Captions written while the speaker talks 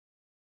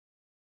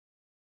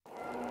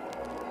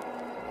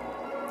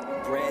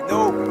Brand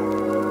new.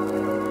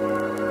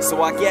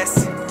 So I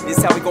guess this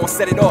is how we gonna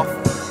set it off.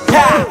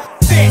 Ha!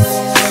 This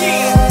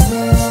year,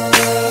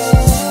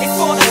 it's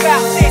all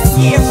about this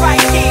year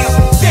right here.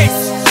 This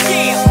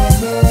year,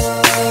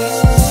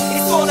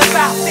 it's all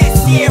about this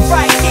year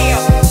right here.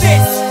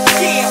 This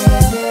year,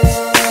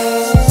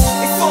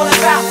 it's all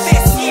about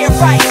this year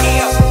right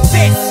here.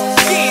 This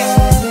year,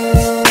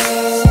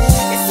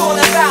 it's all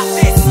about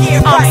this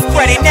year right here. I'm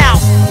spreading out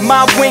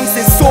my wings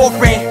and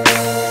soaring.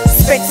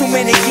 Spent too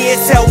many years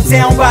held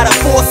down by the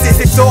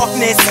forces of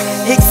darkness,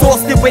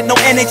 exhausted with no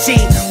energy.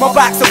 My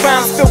box of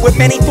rhymes filled with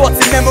many thoughts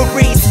and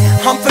memories.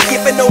 I'm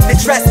forgiving those that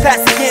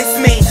trespass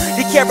against me.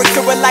 The character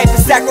of life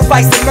is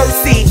sacrifice and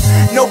mercy.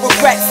 No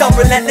regrets, I'm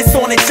relentless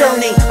on a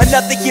journey.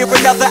 Another year,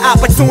 another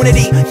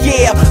opportunity.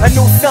 Yeah, a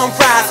new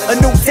sunrise, a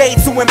new day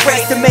to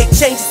embrace, to make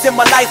changes in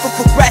my life and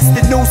progress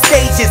to new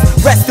stages.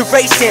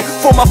 Restoration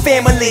for my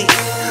family.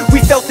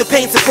 We felt the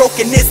pains of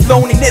brokenness,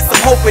 loneliness.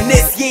 I'm hoping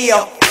this year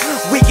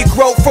we can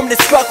grow from the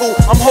struggle.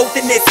 I'm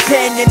holding this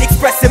pen and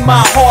expressing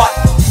my heart.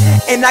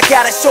 And I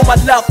gotta show my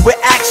love with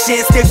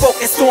actions. Stay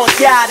focused on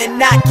God and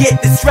not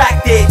get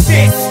distracted.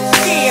 This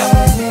year,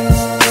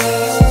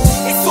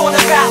 it's all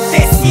about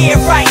this year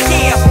right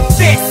here.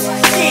 This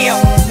year,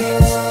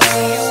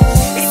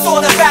 it's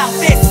all about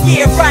this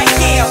year right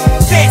here.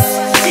 This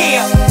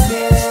year,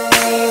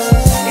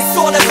 it's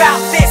all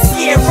about this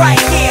year right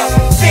here.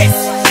 This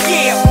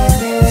year,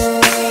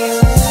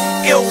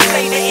 ill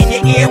flavor in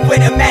your ear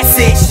with a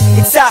message.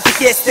 It's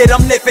obvious that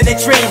I'm living a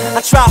dream.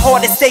 I try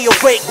hard to stay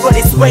awake, but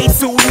it's way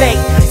too late.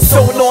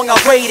 So long I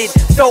waited,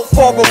 so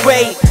far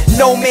away.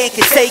 No man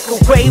can take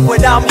away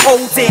what I'm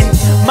holding.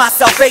 My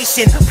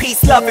salvation,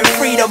 peace, love, and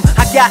freedom.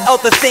 I got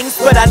other things,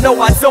 but I know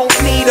I don't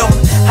need them.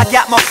 I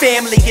got my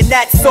family, and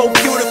that's so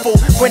beautiful.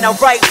 When I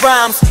write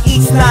rhymes,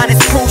 each line is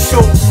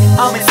crucial.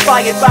 I'm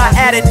inspired by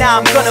Adam, now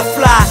I'm gonna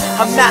fly.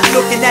 I'm not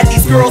looking at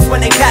these girls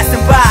when they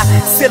passing by.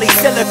 Silly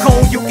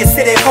silicone, you can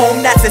sit at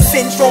home, that's a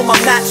syndrome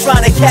I'm not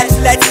trying to catch,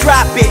 let's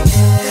drop it.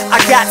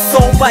 I got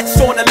so much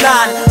on the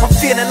line, I'm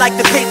feeling like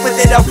the paper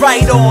that I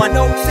write on.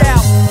 No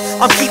doubt,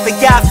 I'm keeping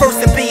God first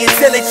and being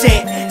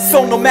diligent.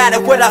 So no matter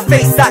what I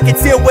face, I can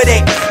deal with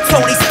it.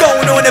 Tony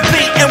Stone on the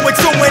beat and we're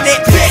doing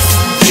it this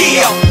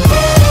year.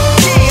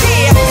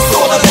 It's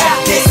all about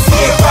this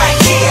year right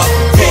here.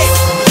 This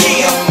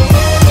year,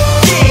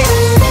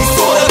 it's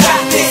all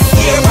about this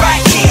year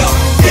right here.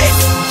 This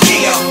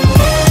year,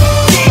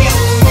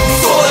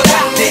 it's all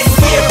about this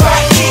year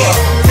right here.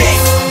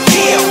 This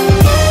year,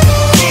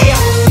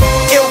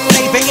 Ill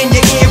flavor in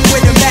your ear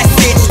with a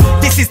message.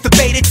 This is the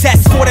beta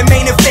test for the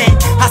main event.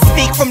 I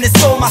speak from the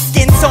soul, my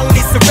skin tone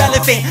is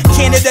irrelevant.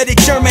 Canada to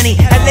Germany,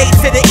 LA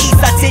to the east.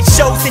 I did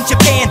shows in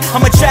Japan.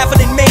 I'm a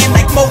traveling man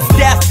like most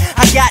deaf.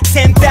 I got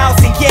 10,000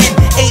 yen,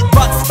 $8,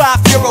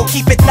 €5.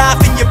 Keep it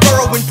live in your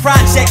burrowing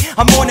project.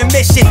 I'm on a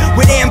mission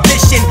with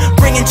ambition,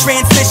 bringing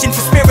transmission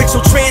to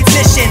spiritual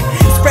transition.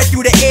 Spread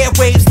through the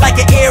airwaves like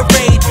an air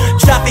raid,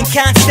 dropping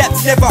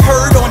concepts never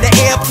heard on the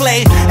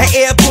airplane. An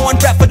airborne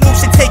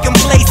revolution taking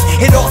place.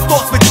 It all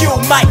starts with you.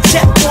 Mic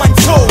check 1,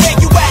 2. Where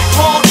you at,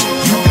 huh?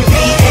 You can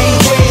be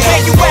anywhere.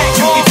 where you at,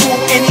 You can do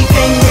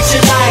anything with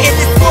your life. in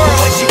this world?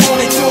 What you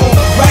wanna do?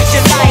 Write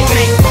your life,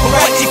 man.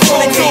 What you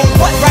wanna do?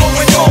 What Right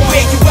going this on? moment.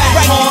 Where you at,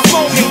 Right huh? this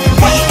moment. You can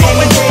What's be going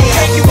on? anywhere.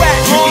 Where you at,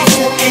 You huh? can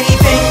do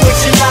anything with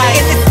your life.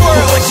 In this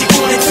world. What you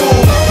wanna do?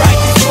 Right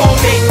this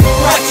moment.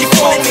 What you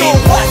wanna do?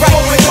 What's Right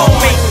going this on?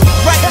 moment.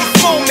 Right this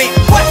moment.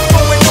 What's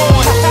going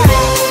on?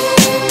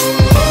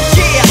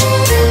 Yeah,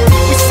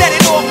 we set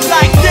it off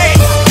like this.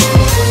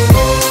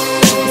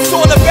 It's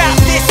all about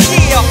this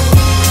year.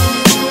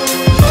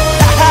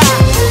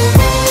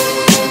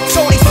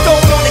 Tony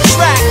Stone on the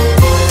track.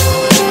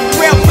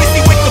 Real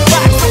busy with the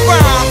box of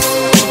rhymes.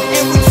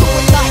 And we do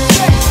it like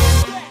that.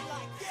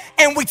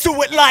 And we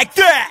do it like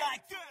that.